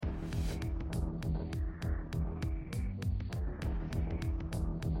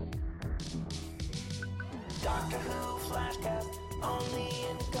Doctor Who Flashcast on the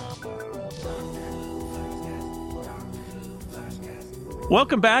incomparable Doctor Who Flashcast. Doctor Who Flashcast.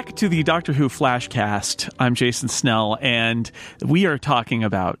 Welcome back to the Doctor Who Flashcast. I'm Jason Snell, and we are talking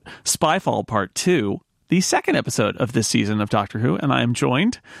about Spyfall Part 2, the second episode of this season of Doctor Who, and I am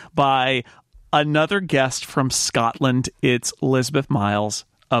joined by another guest from Scotland. It's Elizabeth Miles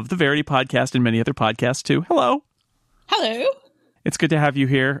of the Verity Podcast and many other podcasts, too. Hello. Hello. It's good to have you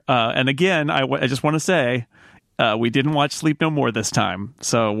here. And again, I just want to say, we didn't watch Sleep No More this time,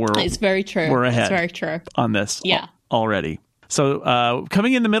 so It's very true. We're ahead. It's very true. On this Yeah. Already. So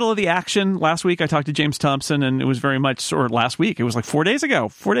coming in the middle of the action, last week I talked to James Thompson, and it was very much, or last week, it was like 4 days ago.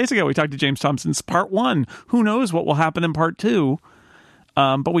 4 days ago we talked to James Thompson's Part 1. Who knows what will happen in Part 2?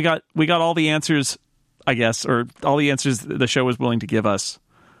 But we got all the answers, I guess, or all the answers the show was willing to give us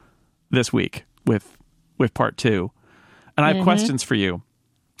this week with Part 2. And I have questions for you.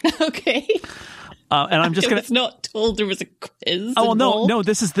 Okay. And I'm just gonna. I was not told there was a quiz. Oh well, involved. no.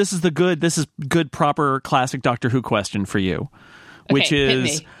 This is good proper classic Doctor Who question for you, which Okay, hit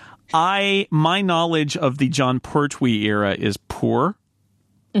is me. my knowledge of the John Pertwee era is poor.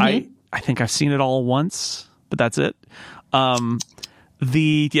 I think I've seen it all once, but that's it. Tisk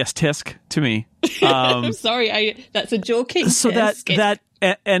to me. I'm sorry. That's a joking. So tisk.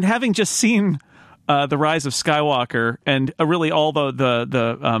 and having just seen The Rise of Skywalker, and really all the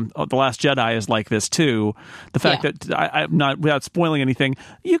Last Jedi is like this too. The fact that I'm not, without spoiling anything,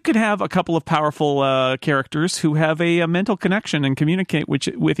 you could have a couple of powerful characters who have a mental connection and communicate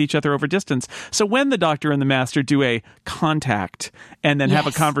with each other over distance. So when the Doctor and the Master do a contact and then have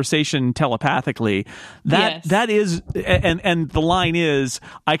a conversation telepathically, that is, and the line is,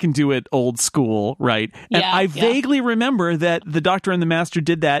 I can do it old school, right? And I vaguely remember that the Doctor and the Master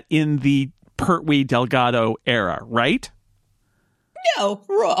did that in the Pertwee Delgado era, right? No,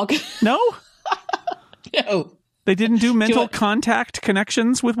 wrong. No? No. They didn't do mental contact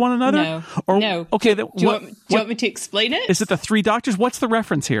connections with one another? No. Or, no. Okay. Do you want me to explain it? Is it the three Doctors? What's the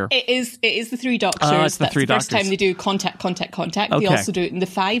reference here? It is the three Doctors. It's the That's three the first Doctors. time they do contact. Okay. They also do it in the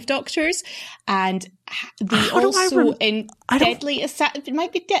five Doctors, and they in Deadly Assassin. It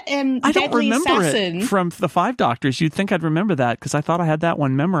might be I don't Deadly remember Assassin. it from the five Doctors. You'd think I'd remember that because I thought I had that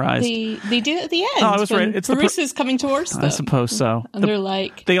one memorized. They do it at the end. Oh, I was when right. It's Bruce is coming towards them. I suppose so. And they're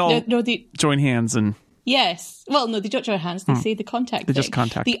like... They all they join hands and... Yes. Well, no, they don't join hands. They say the contact They thing. just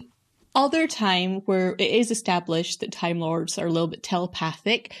contact. The other time where it is established that Time Lords are a little bit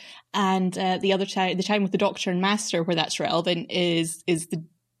telepathic, and the time with the Doctor and Master where that's relevant is the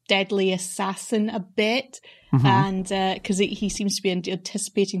Deadly Assassin a bit, and because he seems to be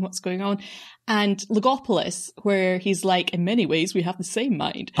anticipating what's going on, and Logopolis where he's like, in many ways we have the same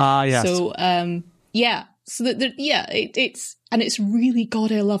mind. Yes. So so it's really,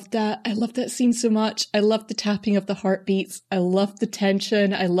 God, I love that. I love that scene so much. I love the tapping of the heartbeats. I love the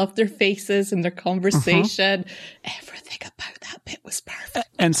tension. I love their faces and their conversation. Everything about that bit was perfect.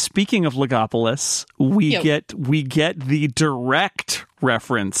 And speaking of Logopolis, we get the direct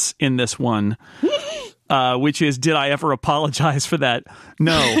reference in this one, which is, did I ever apologize for that?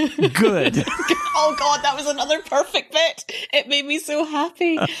 No. Good. Oh God, that was another perfect bit. It made me so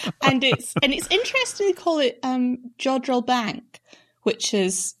happy. And it's interesting to call it Jodrell Bank, which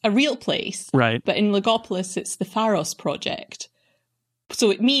is a real place. Right. But in Logopolis it's the Pharos Project. So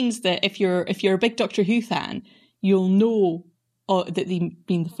it means that if you're a big Doctor Who fan, you'll know that they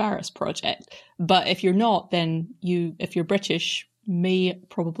mean the Pharos Project. But if you're not, then if you're British, may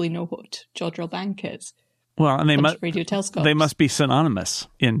probably know what Jodrell Bank is. Well, and they must be synonymous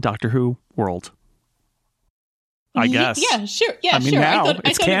in Doctor Who world. I guess. Yeah, sure. Yeah, I mean, sure. now, I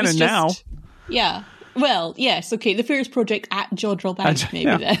it's thought canon it was now. Yeah. Well, yes. Okay. The Pharos Project at Jodrell Bank, maybe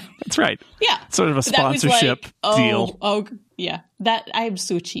then. That's right. Yeah. Sort of a sponsorship deal. Oh, yeah. That I am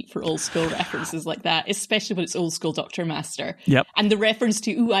so cheap for old school references like that, especially when it's old school Doctor Master. Yep. And the reference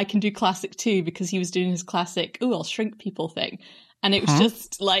to, I can do classic too, because he was doing his classic, I'll shrink people thing. And it was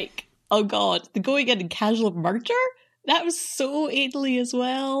just like, oh God, the going in and casual murder? That was so anally as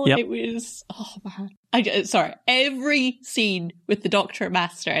well. Yep. It was, oh man. Sorry, every scene with the Doctor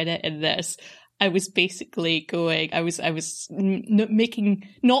Master in it in this, I was basically going, I was not making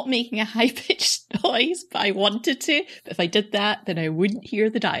a high-pitched noise, but I wanted to. But if I did that, then I wouldn't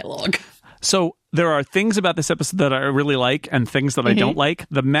hear the dialogue. So there are things about this episode that I really like and things that I don't like.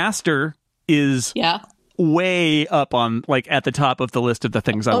 The Master is... way up on, like, at the top of the list of the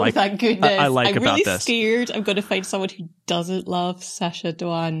things I like. Thank goodness. I like I'm about really this. Scared I'm going to find someone who doesn't love Sacha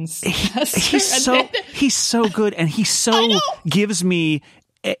Dhawan's. He's so good, and he so gives me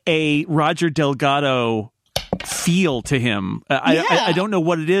a Roger Delgado feel to him. I don't know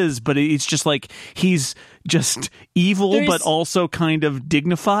what it is, but it's just like he's just evil, but also kind of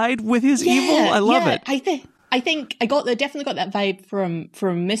dignified with his evil. I love it. I think I definitely got that vibe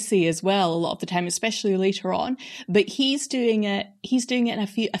from Missy as well a lot of the time, especially later on. But he's doing it in I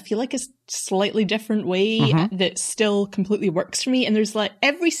feel like a slightly different way that still completely works for me. And there's like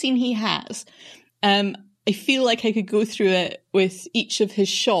every scene he has, I feel like I could go through it with each of his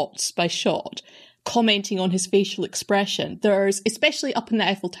shots by shot, commenting on his facial expression. There's, especially up in the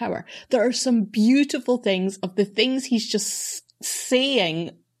Eiffel Tower, there are some beautiful things of the things he's just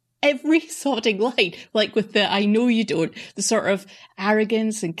saying every sodding line, like with the "I know you don't," the sort of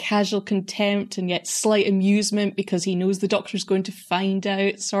arrogance and casual contempt and yet slight amusement because he knows the Doctor's going to find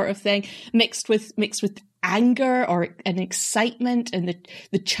out sort of thing, mixed with anger or an excitement and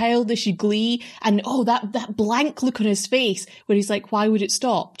the childish glee and that blank look on his face where he's like, why would it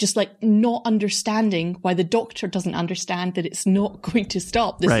stop? Just like not understanding why the Doctor doesn't understand that it's not going to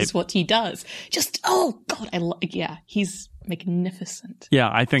stop. This is what he does. Just, oh God, he's magnificent. Yeah,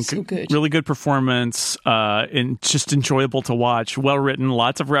 I think so good. Really good performance, and just enjoyable to watch. Well written,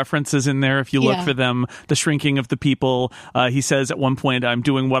 lots of references in there if you look for them. The shrinking of the people. He says at one point, "I'm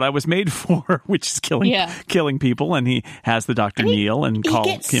doing what I was made for," which is killing people, and he has the Doctor kneel and call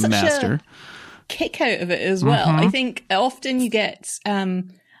him master. Kick out of it as well. I think often you get.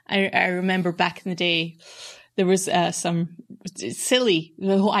 I remember back in the day. There was some silly,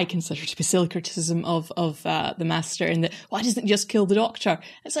 what I consider to be silly criticism of the Master, and that why doesn't he just kill the Doctor?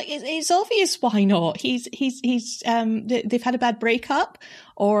 It's like it's obvious why not. He's they've had a bad breakup,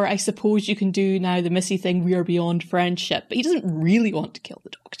 or I suppose you can do now the Missy thing. We are beyond friendship, but he doesn't really want to kill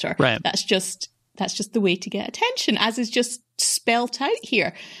the Doctor. Right. That's just the way to get attention, as is just spelt out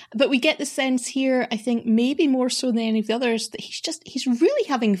here. But we get the sense here, I think maybe more so than any of the others, that he's really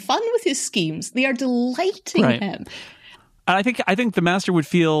having fun with his schemes. They are delighting him. I think the Master would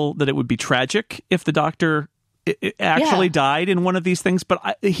feel that it would be tragic if the Doctor actually died in one of these things,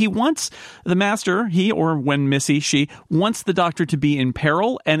 but he wants the Master, when Missy, she wants the Doctor to be in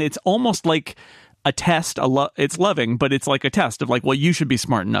peril, and it's almost like a test. It's loving, but it's like a test of like, well, you should be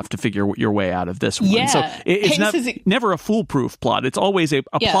smart enough to figure your way out of this one. Yeah. So it's never a foolproof plot. It's always a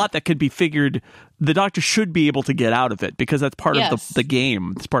plot that could be figured. The Doctor should be able to get out of it because that's part of the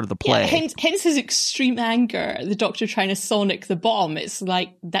game. It's part of the play. Yeah, hence his extreme anger. The Doctor trying to sonic the bomb. It's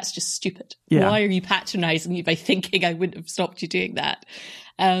like, that's just stupid. Yeah. Why are you patronizing me by thinking I wouldn't have stopped you doing that?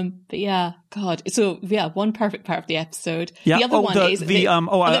 But yeah, God. So yeah, one perfect part of the episode. Yeah. The other one is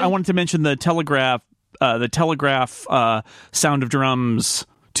I wanted to mention the telegraph sound of drums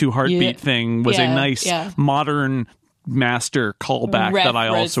to heartbeat thing was a nice modern Master callback that I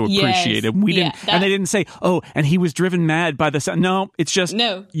also appreciated. We didn't, and they didn't say, "Oh, and he was driven mad by the sound." No, it's just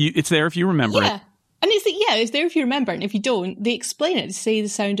it's there if you remember it. And it's there if you remember, and if you don't, they explain it. They say the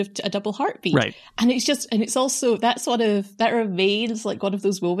sound of a double heartbeat, right? And it's also that remains like one of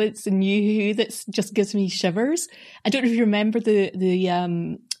those moments in New Who that just gives me shivers. I don't know if you remember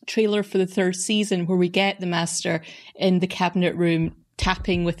the trailer for the third season where we get the Master in the cabinet room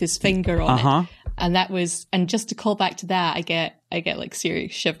tapping with his finger on it, and just to call back to that, I get like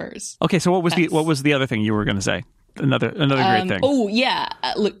serious shivers. Okay, so what was the other thing you were going to say? Another great thing. Oh yeah,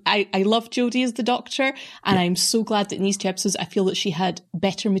 look, I love Jodie as the Doctor, and I'm so glad that in these two episodes I feel that she had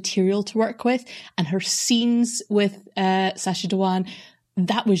better material to work with, and her scenes with Sacha Dhawan,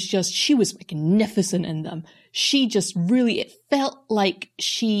 she was magnificent in them. She just really, it felt like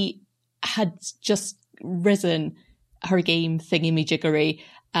she had just risen her game thingy-majiggery,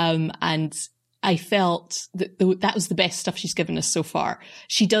 and I felt that that was the best stuff she's given us so far.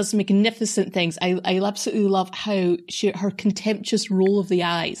 She does magnificent things. I absolutely love how her contemptuous roll of the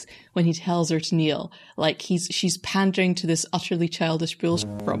eyes when he tells her to kneel, like she's pandering to this utterly childish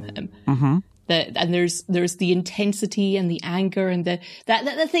bullshit from him. Mm-hmm. And there's the intensity and the anger and the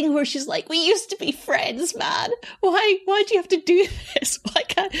thing where she's like, "We used to be friends, man. Why do you have to do this?"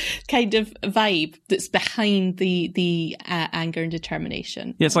 Like a kind of vibe that's behind the anger and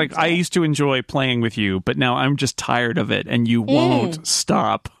determination. Yeah, it's like, I used to enjoy playing with you, but now I'm just tired of it, and you won't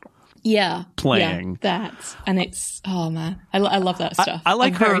stop. Playing and it's, oh man, I love that stuff. I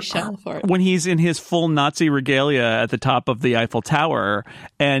like her for it. When he's in his full Nazi regalia at the top of the Eiffel Tower,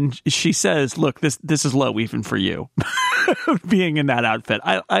 and she says, "Look, this is low even for you." Being in that outfit,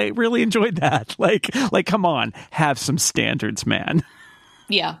 I really enjoyed that. Like, come on, have some standards, man.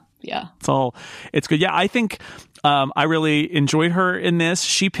 Yeah. It's good. Yeah, I think I really enjoyed her in this.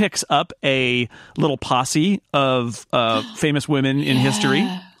 She picks up a little posse of famous women in history.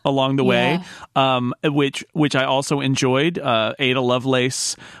 along the way, which I also enjoyed. Ada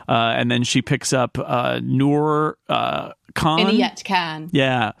Lovelace, and then she picks up Noor Khan. Inayat Khan.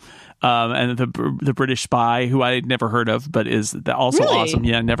 Yeah. And the British spy, who I had never heard of, but is also awesome.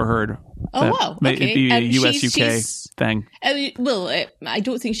 Yeah, never heard. Oh, wow. Okay. It'd be a US-UK thing. I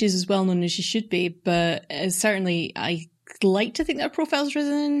don't think she's as well known as she should be, but certainly I like to think that her profile's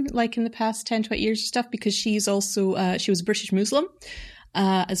risen like in the past 10, 20 years or stuff, because she's also, she was a British Muslim,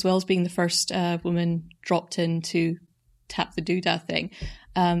 as well as being the first woman dropped in to tap the doodah thing.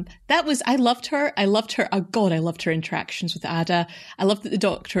 I loved her. Oh God, I loved her interactions with Ada. I loved that the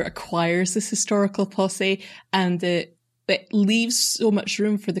Doctor acquires this historical posse, and it leaves so much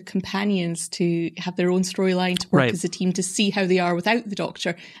room for the companions to have their own storyline, to work as a team, to see how they are without the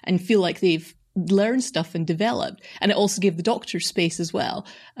Doctor and feel like they've learned stuff and developed. And it also gave the Doctor space as well.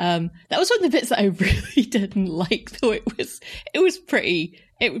 That was one of the bits that I really didn't like, though. It was pretty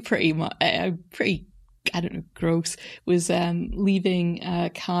I don't know, gross, was leaving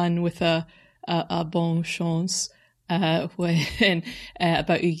Khan with a bon chance when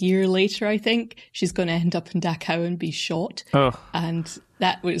about a year later, I think, she's going to end up in Dachau and be shot. Oh. And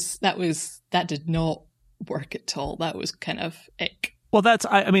that did not work at all. That was kind of ick. Well,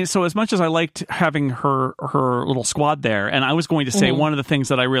 so as much as I liked having her little squad there, and I was going to say one of the things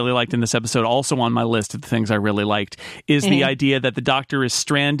that I really liked in this episode, also on my list of the things I really liked, is the idea that the Doctor is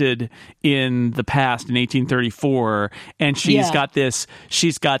stranded in the past in 1834, and she's got this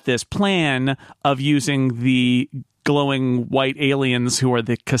plan of using the glowing white aliens who are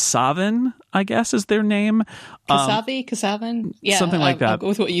the Kasavan, I guess is their name. Kasavan? Yeah. Something like that. I'll go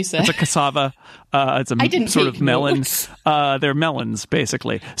with what you said. It's a cassava. It's a sort of melon. They're melons,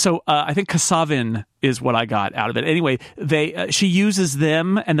 basically. So I think Kasavan is what I got out of it. Anyway, she uses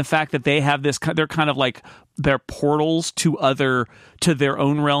them, and the fact that they have this, they're kind of like their portals to their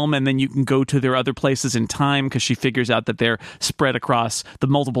own realm, and then you can go to their other places in time, because she figures out that they're spread across the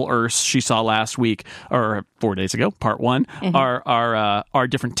multiple Earths she saw last week, or 4 days ago, part 1, are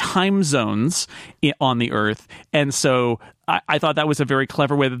different time zones on the Earth. And so I thought that was a very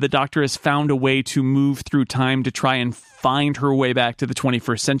clever way that the Doctor has found a way to move through time to try and find her way back to the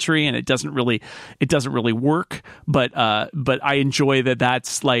 21st century, and it doesn't really work. But I enjoy that.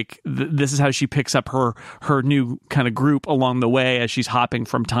 That's like this is how she picks up her new kind of group along the way as she's hopping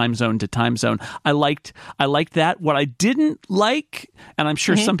from time zone to time zone. I liked that. What I didn't like, and I'm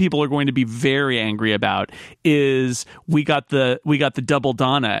sure some people are going to be very angry about, is we got the double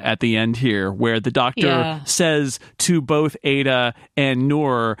Donna at the end here, where the Doctor says to both Ada and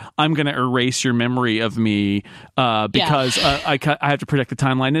Noor, "I'm going to erase your memory of me because I have to protect the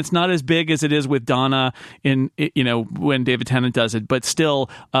timeline." It's not as big as it is with Donna when David Tennant does it, but still,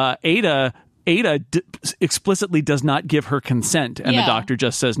 Ada explicitly does not give her consent, and the Doctor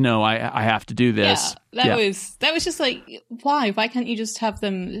just says, "No, I have to do this." That was just like, why can't you just have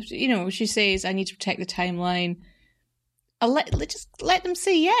them? She says, "I need to protect the timeline." Just let them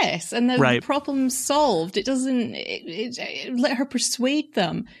say yes, and the problem's solved. It doesn't. Let her persuade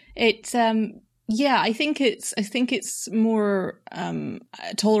them. I think it's more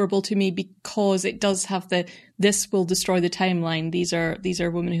tolerable to me because it does have this will destroy the timeline. These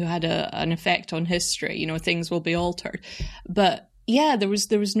are women who had an effect on history. Things will be altered. But there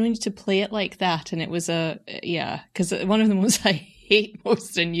was no need to play it like that, and it was because one of them was I hate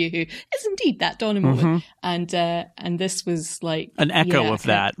most in you, who is indeed that Donna moment, and this was like an echo of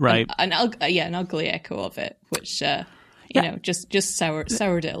that, right? An ugly echo of it, which. Just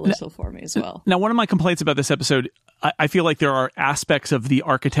soured it a little for me as well. Now, one of my complaints about this episode, I feel like there are aspects of the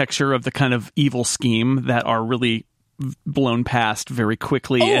architecture of the kind of evil scheme that are really blown past very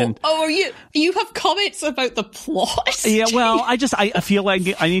quickly. You have comments about the plot? Yeah, well, I feel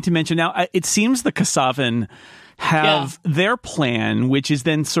like I need to mention now, it seems the Kasavan have their plan, which is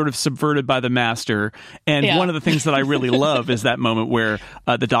then sort of subverted by the Master. And one of the things that I really love is that moment where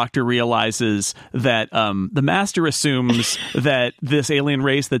the Doctor realizes that the Master assumes that this alien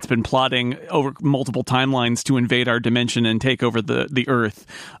race that's been plotting over multiple timelines to invade our dimension and take over the Earth,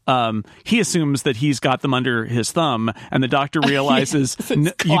 he assumes that he's got them under his thumb, and the Doctor realizes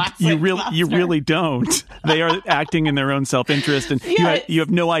you really don't. They are acting in their own self-interest, and you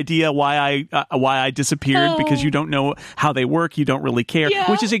have no idea why I disappeared, because you don't know how they work, you don't really care,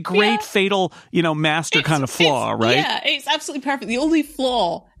 which is a great fatal Master kind of flaw, right? Yeah, it's absolutely perfect. The only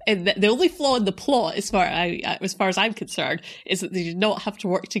flaw And the only flaw in the plot, as far as I'm concerned, is that they did not have to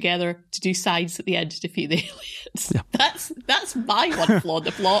work together to do sides at the end to defeat the aliens. Yeah. That's my one flaw in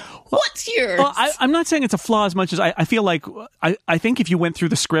the plot. What's yours? Well, I'm not saying it's a flaw as much as I feel like I think if you went through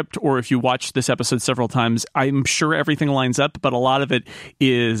the script or if you watched this episode several times, I'm sure everything lines up, but a lot of it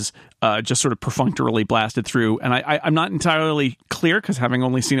is just sort of perfunctorily blasted through. And I'm not entirely clear because having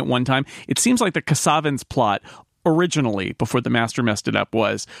only seen it one time, it seems like the Kasavans plot originally, before the Master messed it up,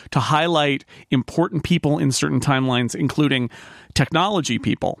 was to highlight important people in certain timelines, including technology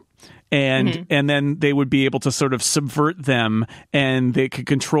people. And then they would be able to sort of subvert them, and they could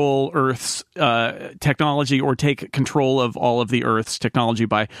control Earth's technology or take control of all of the Earth's technology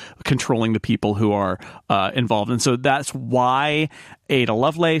by controlling the people who are involved. And so that's why Ada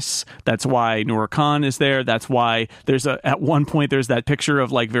Lovelace, that's why Noor Khan is there, that's why there's at one point there's that picture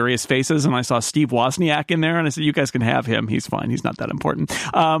of like various faces, and I saw Steve Wozniak in there, and I said, you guys can have him, he's fine, he's not that important.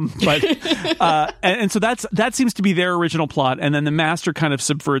 And so that seems to be their original plot, and then the Master kind of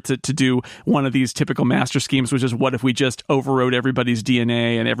subverts it to do one of these typical Master schemes, which is, what if we just overrode everybody's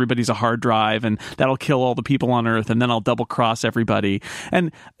DNA and everybody's a hard drive, and that'll kill all the people on Earth, and then I'll double cross everybody.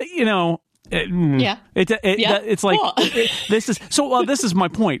 And it's like this is my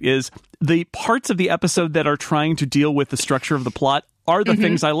point, is the parts of the episode that are trying to deal with the structure of the plot are the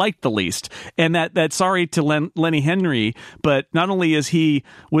things I liked the least. And that sorry to Lenny Henry, but not only was he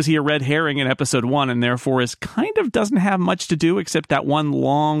a red herring in episode 1, and therefore is kind of doesn't have much to do except that one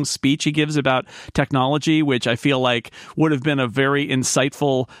long speech he gives about technology, which I feel like would have been a very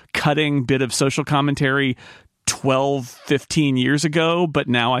insightful, cutting bit of social commentary 12, 15 years ago, but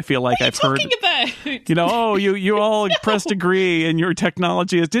now I feel like I've heard about? You all pressed agree, and your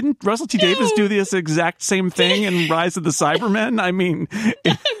technology is. Didn't Russell T. Davies do this exact same thing in Rise of the Cybermen? I mean,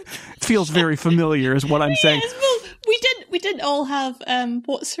 it feels very familiar, is what I'm saying. Yes, well, we didn't all have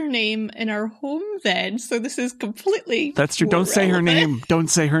what's her name in our home then, so this is completely. That's true. Don't say her name. Don't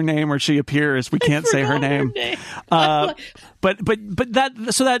say her name, or she appears. We can't say her name. But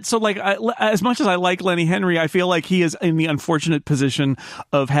as much as I like Lenny Henry, I feel like he is in the unfortunate position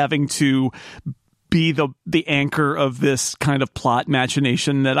of having to be the anchor of this kind of plot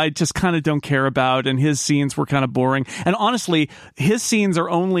machination that I just kind of don't care about, and his scenes were kind of boring. And honestly, his scenes are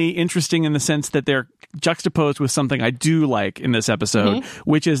only interesting in the sense that they're juxtaposed with something I do like in this episode,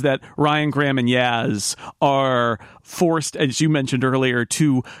 which is that Ryan, Graham, and Yaz are forced, as you mentioned earlier,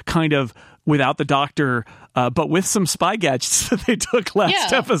 to kind of, without the Doctor, but with some spy gadgets that they took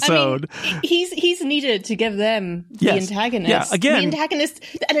last episode. I mean, he's needed to give them the antagonist. Yeah, again.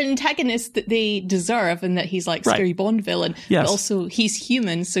 An antagonist that they deserve, and that he's like scary Bond villain. Yes. But also he's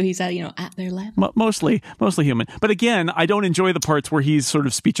human, so he's at their level. Mostly human. But again, I don't enjoy the parts where he's sort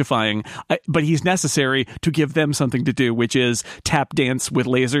of speechifying, but he's necessary to give them something to do, which is tap dance with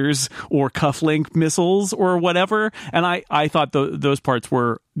lasers or cufflink missiles or whatever. And I thought those parts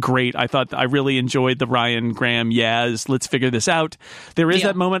were great. I really enjoyed the Ryan, Graham, Yaz, let's figure this out. There is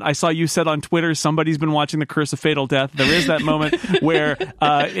that moment I saw you said on Twitter, somebody's been watching The Curse of Fatal Death. There is that moment where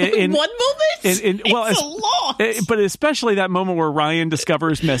in one moment? It's a lot. But especially that moment where Ryan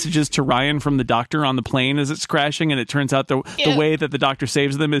discovers messages to Ryan from the Doctor on the plane as it's crashing, and it turns out the way that the Doctor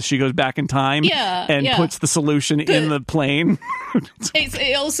saves them is she goes back in time and puts the solution in the plane.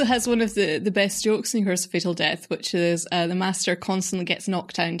 It also has one of the best jokes in Curse of Fatal Death, which is the Master constantly gets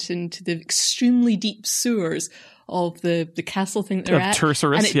knocked out into the extremely deep sewers of the castle thing that they're at.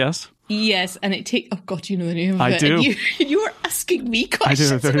 Tercerus, yes. Yes, and it takes... Oh, God, you know the name of I it. do. You were asking me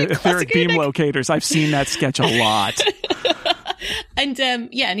questions. I do. They're at beam locators. I've seen that sketch a lot. And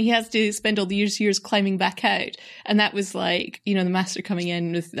and he has to spend all the years climbing back out. And that was like, the Master coming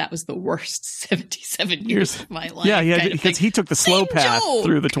in with, that was the worst 77 years of my life. Yeah, because he took the slow path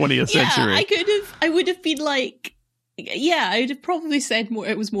through the 20th century. I would have been like... Yeah, I'd have probably said more.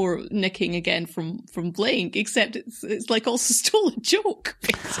 It was more nicking again from Blink, except it's like also stole a joke.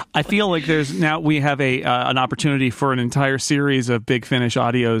 Basically. I feel like we have an opportunity for an entire series of Big Finish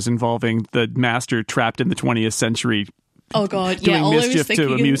audios involving the Master trapped in the 20th century. Oh God, doing mischief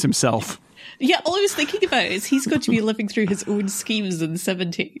to amuse himself. Yeah, all I was thinking about is he's going to be living through his own schemes in the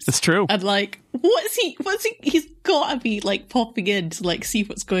 70s. That's true. And like, he's got to be like popping in to like see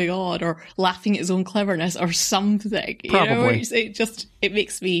what's going on, or laughing at his own cleverness or something. Probably. It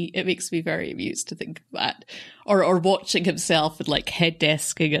makes me very amused to think of that. Or watching himself and like head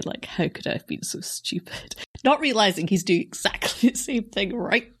desking and like, how could I have been so stupid? Not realizing he's doing exactly the same thing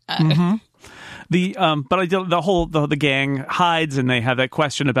right now. But I did the gang hides, and they have that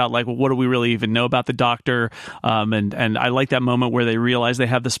question about like, well, what do we really even know about the Doctor? And I like that moment where they realize they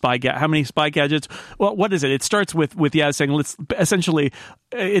have the how many spy gadgets? Well, what is it? It starts with Yaz saying, let's essentially,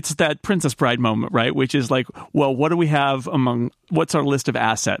 it's that Princess Bride moment, right? Which is like, well, what do we have what's our list of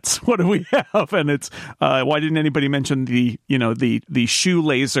assets? What do we have? And it's why didn't anybody mention the shoe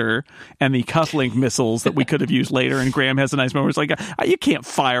laser and the cufflink missiles that we could have used later? And Graham has a nice moment where it's like, you can't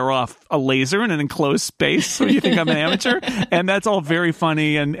fire off a laser in an enclosed space, so you think I'm an amateur? And that's all very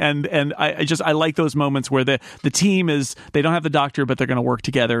funny, and I like those moments where the team they don't have the Doctor, but they're going to work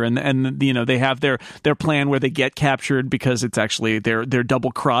together, and they have their plan where they get captured because it's actually they're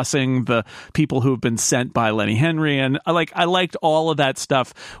double crossing the people who have been sent by Lenny Henry, and I liked all of that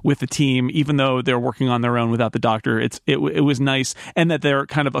stuff with the team, even though they're working on their own without the Doctor. It was nice, and that they're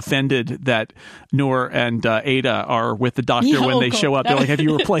kind of offended that Noor and Ada are with the Doctor when they show up. They're like, "Have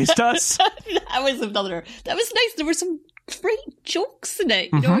you replaced us?" That was nice. There were some great jokes in it.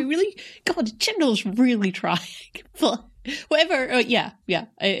 You know, I really, God, Chibnall's really trying. But whatever.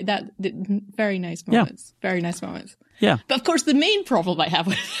 Very nice moments. Yeah. Very nice moments. Yeah. But of course, the main problem I have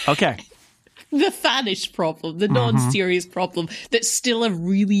with the fanish problem, the non-serious problem, that's still a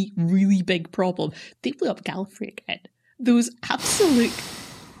really, really big problem. They blew up Gallifrey again. Those absolute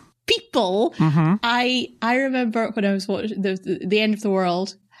people. I remember when I was watching the End of the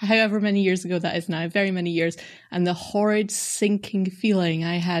World, however many years ago that is now, very many years, and the horrid sinking feeling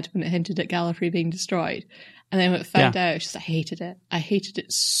I had when it hinted at Gallifrey being destroyed. And then when it found out, I hated it. I hated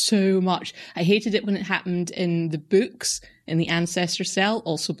it so much. I hated it when it happened in the books, in the Ancestor Cell,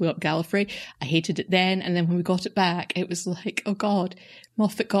 also blew up Gallifrey. I hated it then. And then when we got it back, it was like, oh God,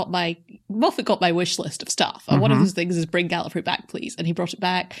 Moffat got my wish list of stuff. And one of those things is bring Gallifrey back, please. And he brought it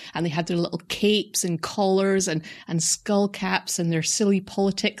back, and they had their little capes and collars and skull caps and their silly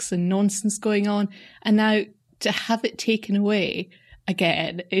politics and nonsense going on. And now to have it taken away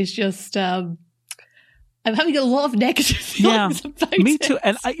again is just, I'm having a lot of negative feelings about it. Me too.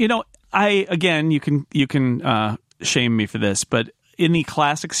 And you can shame me for this, but in the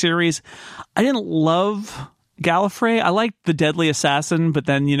classic series, I didn't love Gallifrey. I liked the Deadly Assassin, but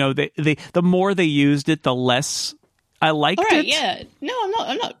then the more they used it, the less I liked it. Yeah. No,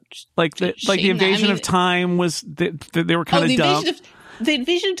 I'm not. Like the Invasion of Time was they were kind of dumb. The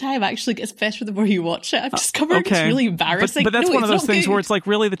Invasion of Time actually gets better the more you watch it. I've discovered it's really embarrassing. But that's one of those things where it's like,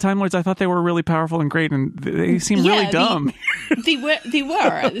 really, the Time Lords, I thought they were really powerful and great, and they seem really dumb. They were at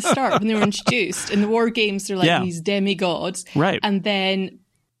the start when they were introduced. In the War Games, they're like these demigods. Right. And then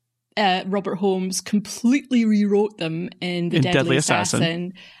Robert Holmes completely rewrote them in The Deadly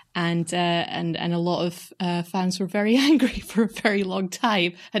Assassin. And a lot of fans were very angry for a very long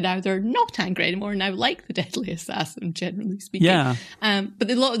time, and now they're not angry anymore. Now like the Deadly Assassin, generally speaking. Yeah.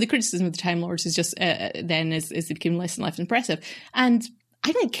 But a lot of the criticism of the Time Lords is just then as it became less and less impressive. And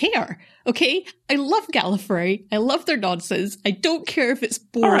I didn't care. Okay, I love Gallifrey. I love their nonsense. I don't care if it's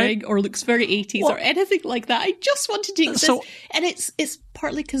boring or looks very 80s or anything like that. I just wanted to exist, and it's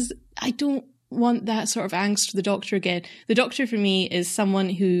partly because I don't want that sort of angst for the Doctor again. The Doctor for me is someone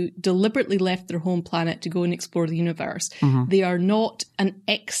who deliberately left their home planet to go and explore the universe. They are not an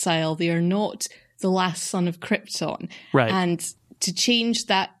exile. They are not the last son of Krypton. Right. And to change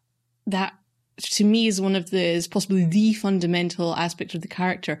that to me is possibly the fundamental aspect of the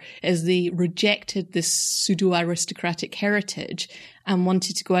character, is they rejected this pseudo-aristocratic heritage and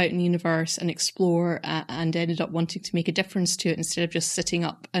wanted to go out in the universe and explore, and ended up wanting to make a difference to it instead of just sitting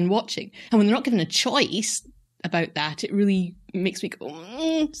up and watching. And when they're not given a choice about that, it really makes me go,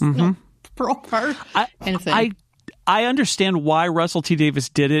 it's not proper kind of thing. I understand why Russell T. Davies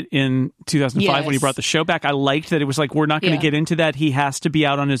did it in 2005 when he brought the show back. I liked that it was like, we're not going to get into that. He has to be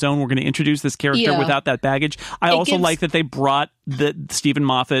out on his own. We're going to introduce this character without that baggage. I also like that they Stephen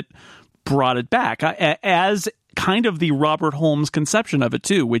Moffat brought it back as kind of the Robert Holmes conception of it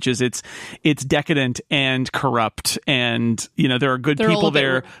too, which is it's decadent and corrupt, and there are good people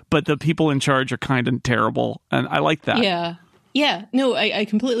there, but the people in charge are kind of terrible, and I like that. Yeah, no, I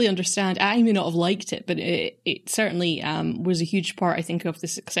completely understand. I may not have liked it, but it certainly was a huge part, I think, of the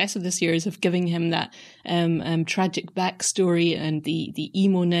success of this series, of giving him that tragic backstory and the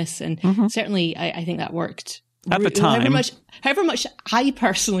emo-ness, and certainly I think that worked. At the time. However much I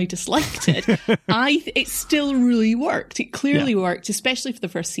personally disliked it, it still really worked. It clearly worked, especially for the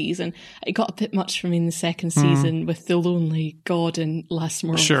first season. It got a bit much for me in the second season with the lonely god and last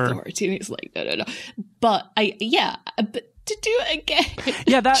moral authority, and it's like, no. But but to do it again.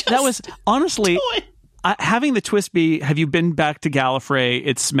 Yeah, that was honestly, having the twist be, have you been back to Gallifrey?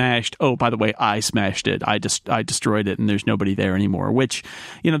 It's smashed. Oh, by the way, I smashed it. I destroyed it, and there's nobody there anymore. Which,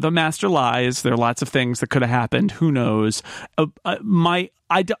 the Master lies. There are lots of things that could have happened. Who knows?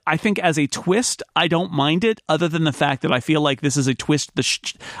 I think as a twist, I don't mind it, other than the fact that I feel like this is a twist.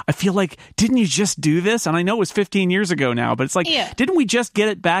 I feel like, didn't you just do this? And I know it was 15 years ago now, but it's like, didn't we just get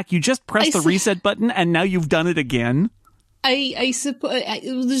it back? You just pressed the reset button, and now you've done it again. I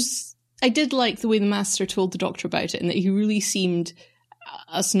suppose I did like the way the Master told the Doctor about it, and that he really seemed,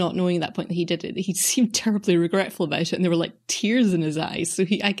 us not knowing at that point that he did it, he seemed terribly regretful about it, and there were like tears in his eyes. So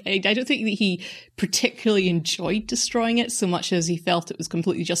I don't think that he particularly enjoyed destroying it so much as he felt it was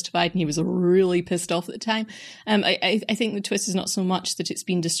completely justified, and he was really pissed off at the time. I think the twist is not so much that it's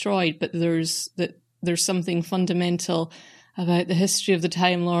been destroyed, but there's something fundamental about the history of the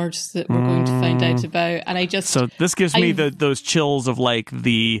Time Lords that we're going to find out about. And so this gives me those chills of like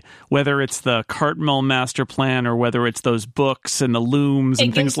whether it's the Cartmel master plan or whether it's those books and the looms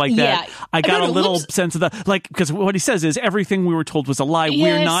and things like that. I got a little sense of the, like, because what he says is everything we were told was a lie. Yes,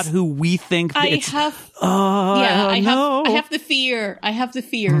 we're not who we think. I have the fear. I have the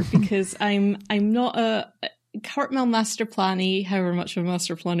fear because I'm not a Cartmel master planny, however much of a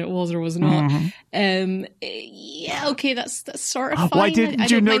master plan it was or was not. Okay, that's sort of fine. Why didn't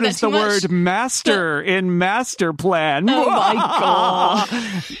you notice the word master in master plan? Oh my god.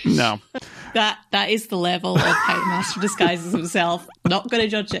 No. That is the level of how the Master disguises himself. Not going to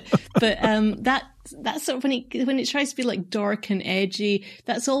judge it, but that's sort of when it tries to be like dark and edgy.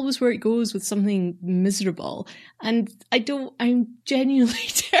 That's always where it goes with something miserable, and I'm genuinely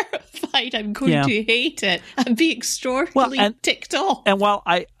terrified I'm going to hate it and be extraordinarily ticked off. And while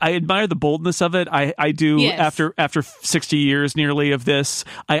I admire the boldness of it, I do. Yes. After 60 years nearly of this,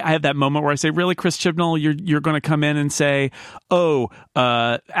 I have that moment where I say, "Really, Chris Chibnall, you're going to come in and say,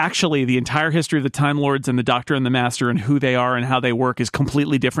 actually, the entire history of the Time Lords and the Doctor and the Master and who they are and how they work is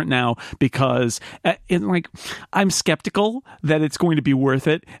completely different now because I'm skeptical that it's going to be worth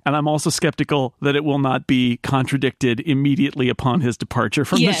it, and I'm also skeptical that it will not be contradicted immediately upon his departure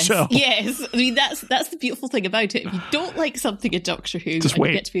from the show." Yes, I mean that's the beautiful thing about it. If you don't like something in Doctor Who and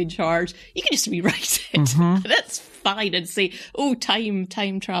you get to be in charge, you can just rewrite it. Mm-hmm. That's fine and say,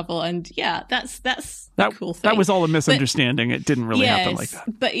 time travel, and that's the cool thing. That was all a misunderstanding. It didn't really happen like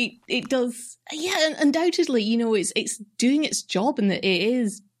that. But it does, undoubtedly, it's doing its job, and that it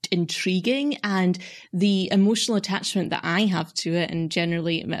is intriguing, and the emotional attachment that I have to it, and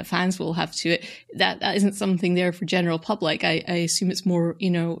generally fans will have to it, that isn't something there for general public. I assume it's more,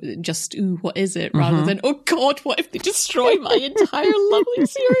 just, what is it, rather than, oh God, what if they destroy my entire lovely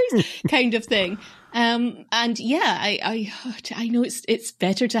series kind of thing. I know it's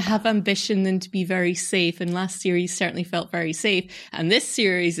better to have ambition than to be very safe, and last series certainly felt very safe, and this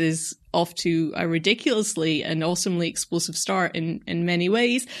series is off to a ridiculously and awesomely explosive start in many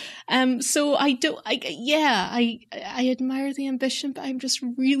ways. So I admire the ambition, but I'm just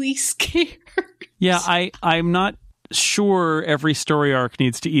really scared. Yeah, I'm not sure every story arc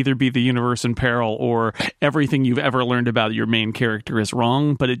needs to either be the universe in peril or everything you've ever learned about your main character is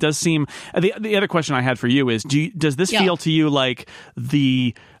wrong. But it does seem, the other question I had for you is, does this feel to you like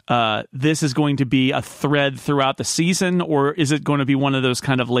this is going to be a thread throughout the season, or is it going to be one of those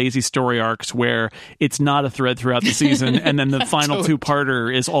kind of lazy story arcs where it's not a thread throughout the season and then the final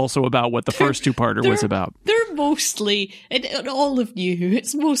two-parter is also about what the first two-parter was about? They're mostly, in all of New Who,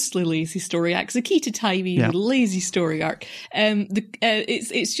 it's mostly lazy story arcs. The key to TeeVee is a lazy story arc.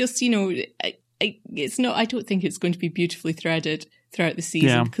 It's just, it's not, I don't think it's going to be beautifully threaded throughout the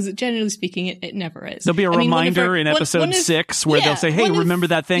season, because generally speaking, it never is. There'll be a reminder in episode 6 where they'll say, hey, remember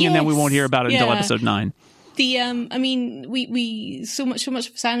that thing, and then we won't hear about it until episode 9. We so much of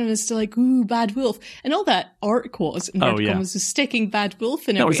fandom is still like, ooh, Bad Wolf, and all that arc was, in was sticking Bad Wolf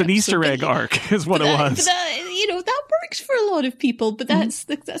in. That was an Easter egg arc, is what it was. That works for a lot of people, but that's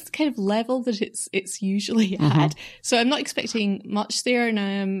the kind of level that it's usually at. So I'm not expecting much there,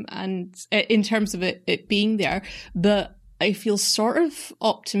 and in terms of it being there, but I feel sort of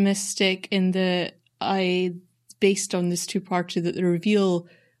optimistic in that based on this two-parter, that the reveal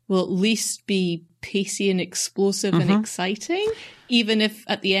will at least be pacey and explosive and exciting, even if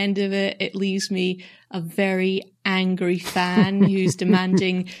at the end of it leaves me a very angry fan who's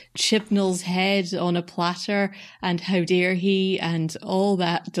demanding Chibnall's head on a platter and how dare he and all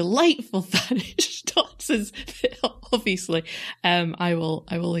that delightful fanish nonsense that obviously I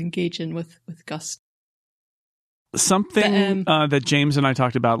will engage in with gusto. Something that James and I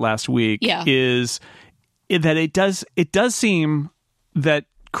talked about last week is that it does seem that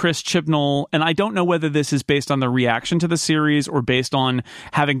Chris Chibnall, and I don't know whether this is based on the reaction to the series or based on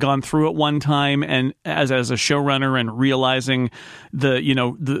having gone through it one time and as a showrunner and realizing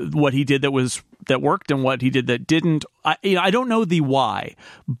what he did that worked and what he did that didn't. I don't know the why,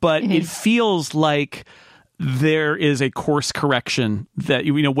 but it feels like there is a course correction that,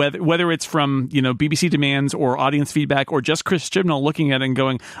 whether it's from, BBC demands or audience feedback or just Chris Chibnall looking at it and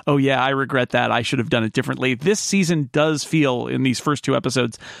going, oh yeah, I regret that. I should have done it differently. This season does feel, in these first 2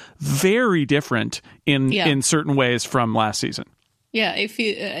 episodes, very different in certain ways from last season. Yeah, it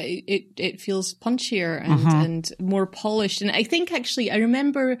feels punchier and more polished. And I think actually, I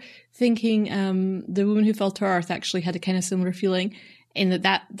remember thinking The Woman Who Fell to Earth actually had a kind of similar feeling in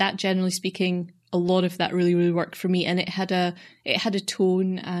that generally speaking, a lot of that really, really worked for me, and it had a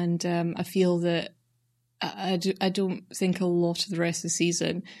tone and a feel that I don't think a lot of the rest of the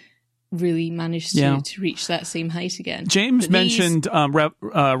season really managed to reach that same height again. James mentioned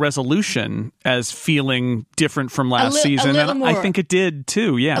Resolution as feeling different from last season, and more, I think it did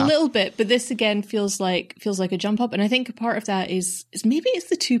too. Yeah, a little bit, but this again feels like a jump up, and I think a part of that is maybe it's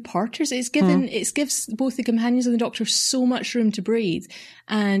the 2-parters. It gives both the companions and the Doctor so much room to breathe,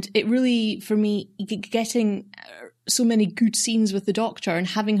 and it really, for me, getting so many good scenes with the Doctor and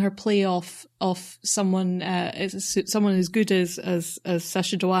having her play off someone as good as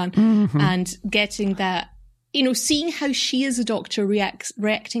Sacha Dhawan, and getting that, seeing how she as a Doctor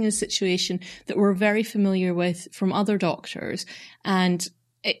reacting in a situation that we're very familiar with from other Doctors, and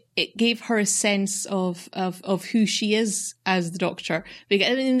it gave her a sense of who she is as the Doctor.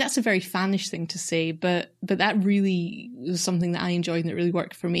 I mean, that's a very fanish thing to say, but that really was something that I enjoyed and that really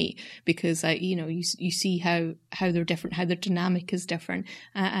worked for me, because you see how they're different, how their dynamic is different,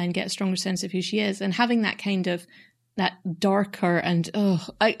 and get a stronger sense of who she is, and having that kind of that darker and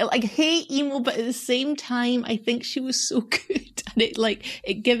I hate emo, but at the same time I think she was so good, and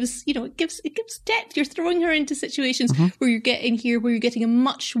it gives depth. You're throwing her into situations where you're getting a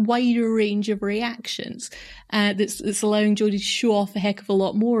much wider range of reactions, that's allowing Jodie to show off a heck of a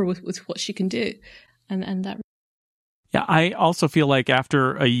lot more with what she can do, and that. Yeah, I also feel like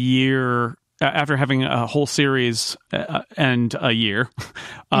after a year, after having a whole series and a year,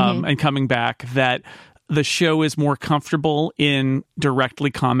 and coming back, that the show is more comfortable in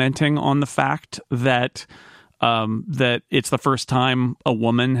directly commenting on the fact that that it's the first time a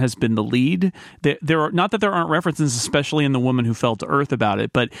woman has been the lead. There are, not that there aren't references, especially in The Woman Who Fell to Earth, about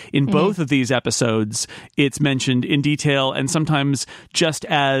it, but in both of these episodes, it's mentioned in detail, and sometimes just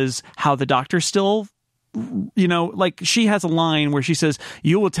as how the Doctor still, like she has a line where she says,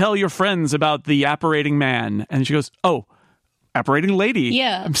 "You will tell your friends about the apparating man," and she goes, "Oh, apparating lady."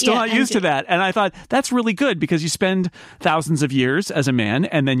 Yeah, I'm still not used to that. And I thought that's really good, because you spend thousands of years as a man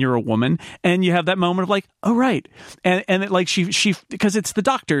and then you're a woman, and you have that moment of like, oh, right. And it, like she, because it's the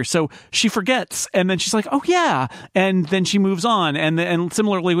Doctor, so she forgets. And then she's like, oh yeah. And then she moves on. And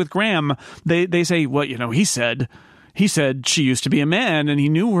similarly with Graham, they say, well, he said she used to be a man and he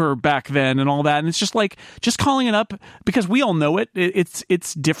knew her back then and all that. And it's just like, just calling it up, because we all know it.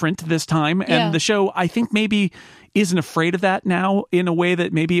 It's different this time. And the show, I think, maybe isn't afraid of that now, in a way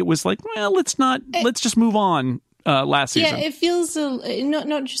that maybe it was like, well, let's just move on. Last season, it feels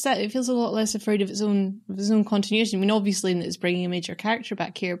not just that, it feels a lot less afraid of its own continuity. I mean, obviously, it's bringing a major character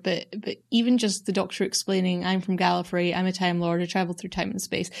back here, but even just the Doctor explaining, "I'm from Gallifrey, I'm a Time Lord, I travel through time and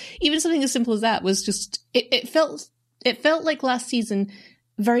space." Even something as simple as that was just it felt like last season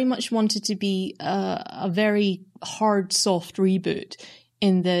very much wanted to be a very hard, soft reboot,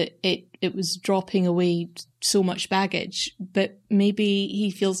 in that it was dropping away so much baggage, but maybe he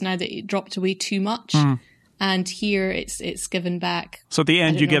feels now that it dropped away too much. And here it's given back. So at the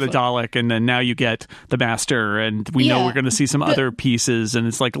end, you get a Dalek, and then now you get the Master, and we know we're going to see some other pieces, and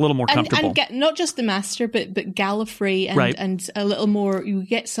it's like a little more comfortable. And not just the Master, but Gallifrey, and a little more. We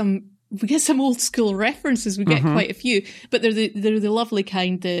get some old school references. We get quite a few, but they're the lovely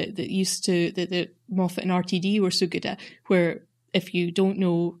kind that Moffat and RTD were so good at, where if you don't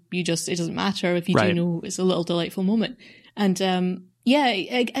know, it doesn't matter. If you do know, it's a little delightful moment. And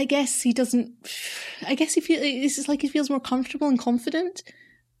I guess he doesn't. I guess it's like he feels more comfortable and confident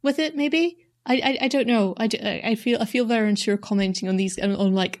with it. Maybe I don't know. I feel very unsure commenting on these,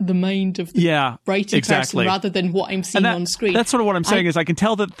 on like the mind of the writing person, rather than what I'm seeing on screen. That's sort of what I'm saying. Is I can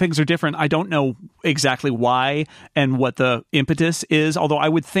tell that things are different. I don't know exactly why and what the impetus is. Although I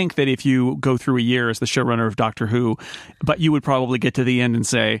would think that if you go through a year as the showrunner of Doctor Who, but you would probably get to the end and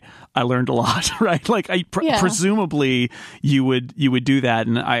say, I learned a lot, right? Like presumably you would do that.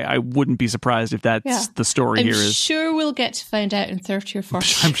 And I wouldn't be surprised if that's the story here is. I'm sure we'll get to find out in 30 or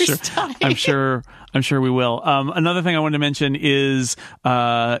 40 years' time. I'm sure we will. Another thing I wanted to mention is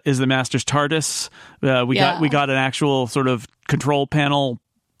the Master's TARDIS. We got an actual sort of control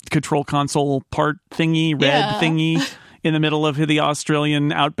console part thingy, thingy in the middle of the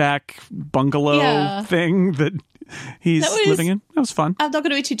Australian outback bungalow thing that he's living in. That was fun. I'm not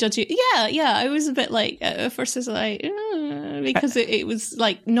going to be too judgy. Yeah. I was a bit like, at first I was like, because it was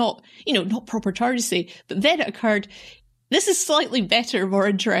like not proper TARDIS-y. But then it occurred, this is slightly better, more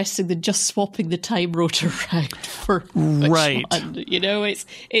interesting than just swapping the time rotor around for right. Fun. You know, it's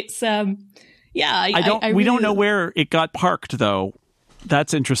we don't know where it got parked though.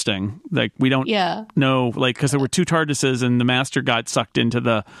 That's interesting. Like we don't know, like, because there were two TARDISes and the Master got sucked into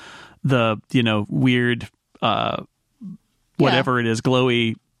the weird whatever it is,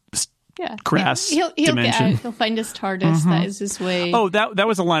 glowy grass he'll dimension. Get out. He'll find his TARDIS. That is his way. Oh, that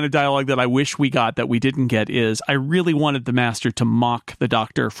was a line of dialogue that I wish we got that we didn't get. Is I really wanted the Master to mock the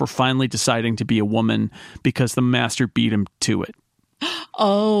Doctor for finally deciding to be a woman because the Master beat him to it.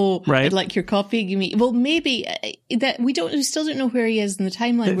 Oh, right. Like you're copying me. Well, maybe that we still don't know where he is in the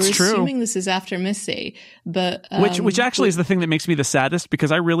timeline. It's We're true. assuming this is after Missy, but which actually is the thing that makes me the saddest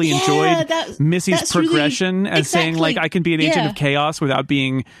because I really enjoyed Missy's progression as saying like I can be an agent of chaos without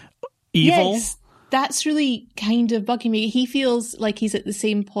being evil. Yes. That's really kind of bugging me. He feels like he's at the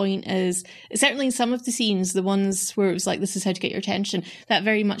same point as, certainly in some of the scenes, the ones where it was like, this is how to get your attention, that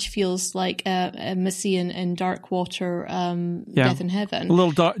very much feels like Missy and Darkwater, Death in Heaven. A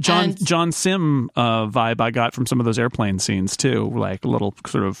little John Sim vibe I got from some of those airplane scenes too, like a little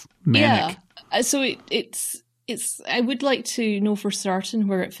sort of manic. Yeah. So it's I would like to know for certain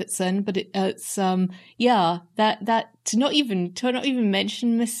where it fits in, but it's that to not even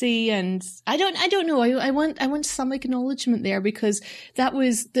mention Missy, and I don't know. I want some acknowledgement there because that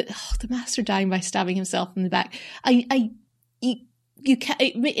was the Master dying by stabbing himself in the back. You can't.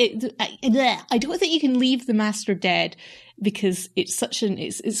 I don't think you can leave the Master dead because it's such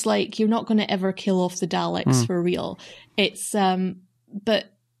it's like you're not going to ever kill off the Daleks for real. It's but.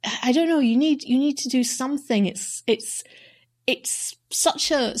 I don't know. You need to do something. It's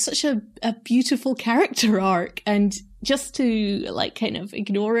such a beautiful character arc, and just to like kind of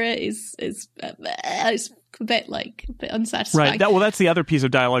ignore it is a bit unsatisfying. Right. That's the other piece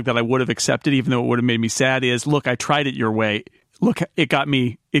of dialogue that I would have accepted, even though it would have made me sad. Is look, I tried it your way. Look, it got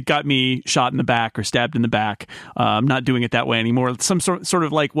me shot in the back or stabbed in the back. I'm not doing it that way anymore. Some sort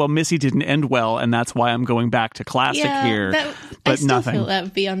of like, well, Missy didn't end well, and that's why I'm going back to classic here. But I still nothing. feel that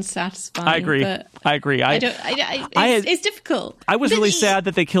would be unsatisfying. I agree. It's difficult. I was really sad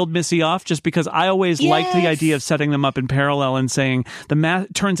that they killed Missy off, just because I always liked the idea of setting them up in parallel and saying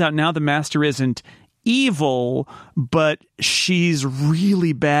turns out now the Master isn't evil, but she's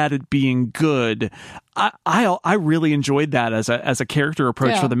really bad at being good. I really enjoyed that as a character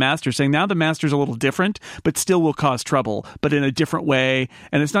approach for the Master, saying now the Master's a little different, but still will cause trouble, but in a different way.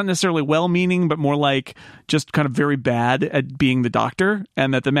 And it's not necessarily well-meaning, but more like just kind of very bad at being the Doctor,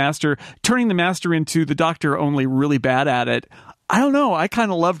 and that the Master, turning the Master into the Doctor, only really bad at it. I don't know. I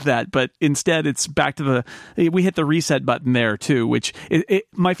kind of loved that, but instead it's back to we hit the reset button there too, which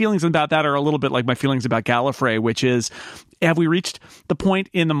my feelings about that are a little bit like my feelings about Gallifrey, which is, have we reached the point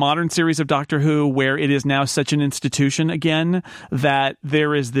in the modern series of Doctor Who where it is now such an institution again that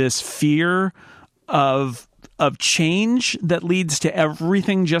there is this fear of change that leads to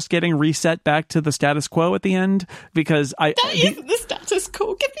everything just getting reset back to the status quo at the end? Because that isn't the status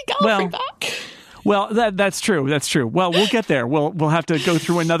quo. Give me Gallifrey back. Well, that's true. That's true. Well, we'll get there. We'll have to go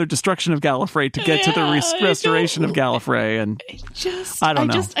through another destruction of Gallifrey to get to the restoration of Gallifrey, and I don't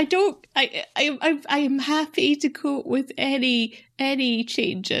know. I'm happy to cope with any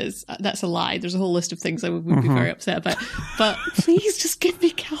changes. That's a lie. There's a whole list of things I would be very upset about. But please just give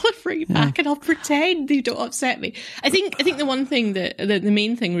me Gallifrey back, and I'll pretend you don't upset me. I think the one thing that the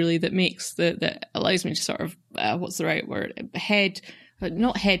main thing really that makes that allows me to sort of what's the right word,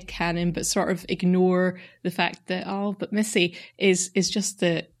 not head canon, but sort of ignore the fact that, but Missy is just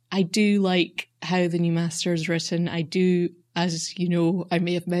that I do like how the new Master is written. I do, as you know, I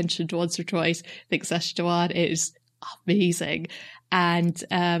may have mentioned once or twice, think Sacha Dhawan is amazing. And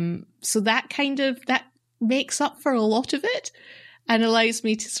so that that makes up for a lot of it and allows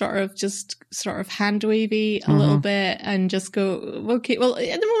me to sort of hand wavy a little bit and just go, okay, well,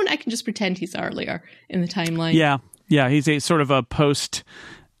 at the moment I can just pretend he's earlier in the timeline. Yeah, he's a sort of a post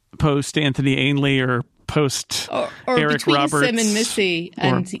post Anthony Ainley or post or Eric between Roberts, Sim and Missy,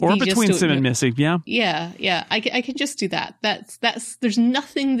 and or between Sim and Missy. Yeah. I can just do that. That's there's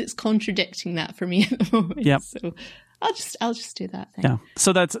nothing that's contradicting that for me at the moment. Yep. So I'll just do that. Yeah.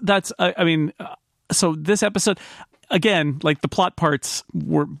 So that's I mean, so this episode. Again, like the plot parts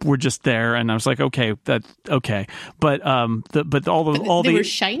were just there, and I was like, okay, but all they the were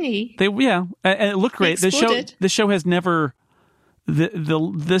shiny. And it looked great. The show has never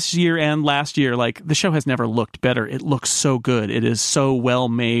this year and last year, like the show has never looked better. It looks so good. It is so well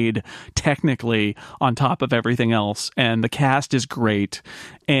made technically on top of everything else, and the cast is great.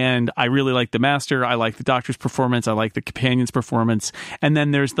 And I really like the Master. I like the Doctor's performance. I like the companion's performance. And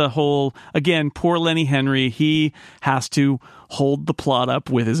then there's the whole, again, poor Lenny Henry. He has to hold the plot up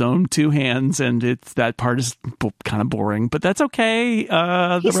with his own two hands, and that part is kind of boring, but that's okay.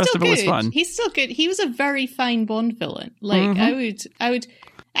 The rest of it was fun. He's still good. He was a very fine Bond villain. Like I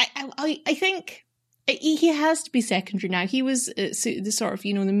think he has to be secondary now. He was the sort of,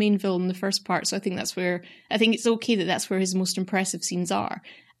 the main villain in the first part. So I think it's okay that's where his most impressive scenes are.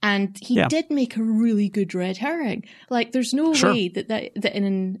 And he did make a really good red herring. Like, there's no way that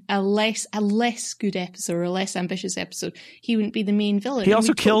in a less good episode or a less ambitious episode, he wouldn't be the main villain. He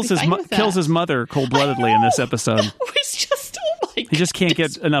also kills his mother cold-bloodedly in this episode. It's just, oh my God. He just can't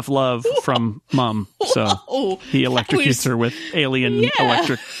get enough love from Mum, so he electrocutes her with alien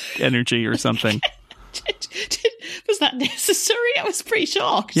electric energy or something. Was that necessary? I was pretty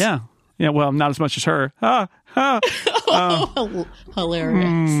shocked. Yeah, well, not as much as her.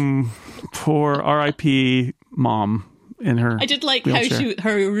 Hilarious. Poor R.I.P. Mom in her I did like wheelchair. how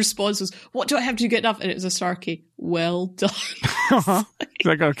her response was, "What do I have to get up?" And it was a Sarky. Well done. It's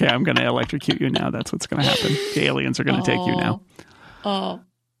like, okay, I'm going to electrocute you now. That's what's going to happen. The aliens are going to take you now. Oh,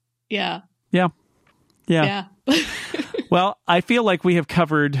 yeah. Yeah. Well, I feel like we have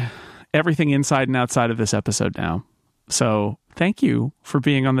covered everything inside and outside of this episode now. So thank you for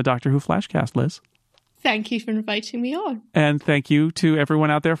being on the Doctor Who Flashcast, Liz. Thank you for inviting me on. And thank you to everyone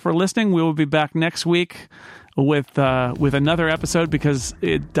out there for listening. We will be back next week with another episode because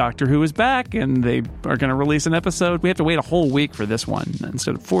Doctor Who is back and they are going to release an episode. We have to wait a whole week for this one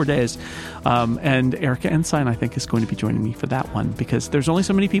instead of 4 days. And Erica Ensign, I think, is going to be joining me for that one because there's only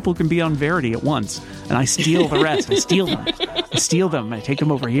so many people who can be on Verity at once. And I steal the rest. I steal them. I take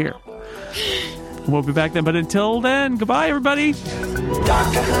them over here. We'll be back then. But until then, goodbye, everybody.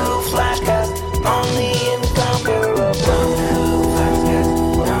 Doctor Who Flashcast, only in